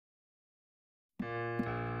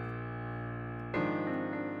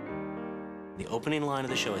The opening line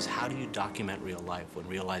of the show is, how do you document real life when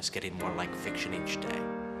real life's getting more like fiction each day?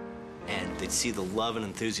 And they'd see the love and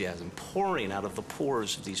enthusiasm pouring out of the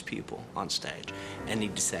pores of these people on stage and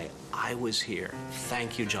need to say, I was here.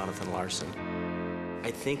 Thank you, Jonathan Larson.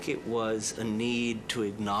 I think it was a need to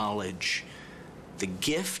acknowledge the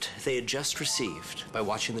gift they had just received by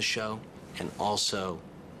watching the show, and also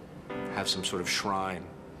have some sort of shrine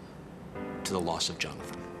to the loss of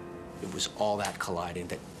Jonathan. It was all that colliding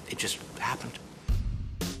that it just happened.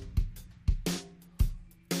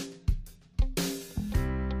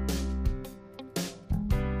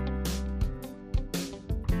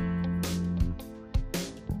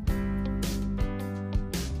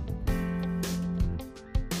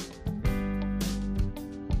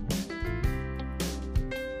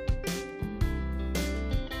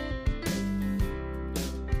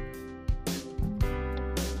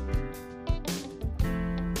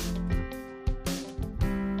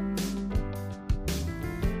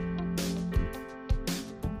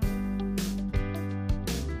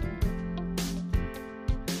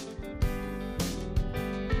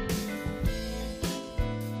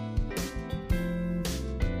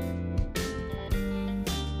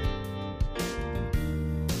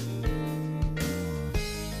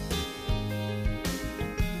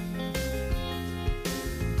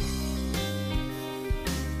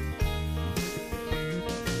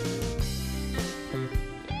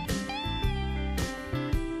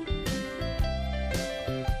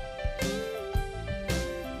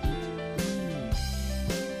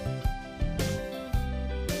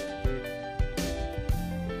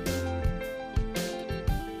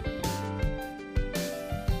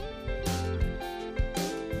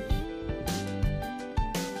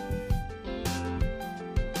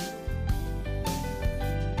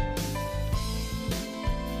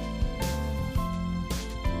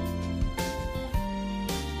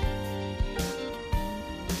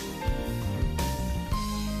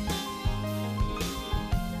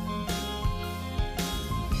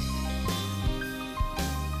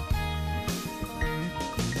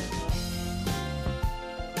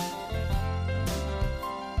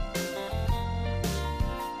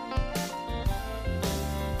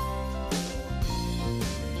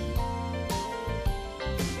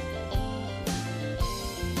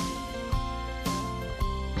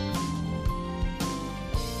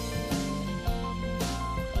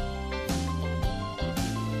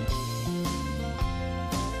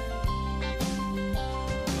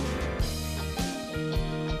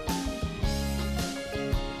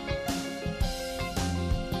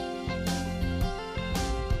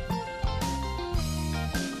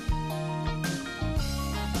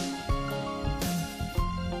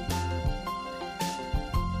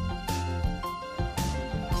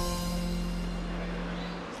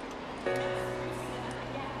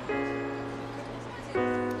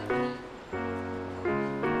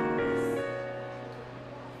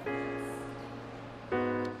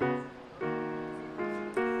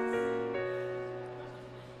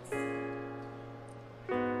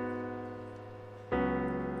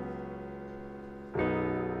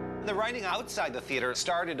 The writing outside the theater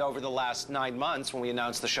started over the last 9 months when we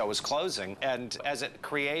announced the show was closing. And as it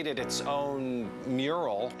created its own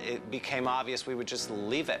mural, it became obvious we would just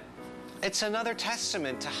leave it. It's another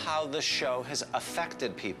testament to how the show has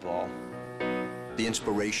affected people. The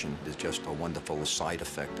inspiration is just a wonderful side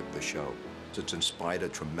effect of the show. It's inspired a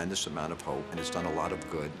tremendous amount of hope, and it's done a lot of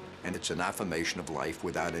good. And it's an affirmation of life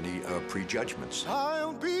without any prejudgments.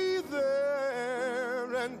 I'll be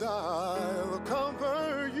there and I'll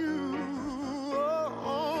comfort you.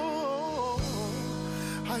 Oh,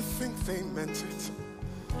 I think they meant it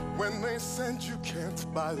when they said you can't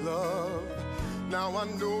buy love. Now I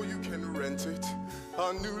know you can rent it.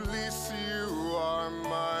 A new lease, you are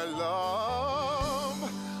my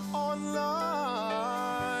love. On love.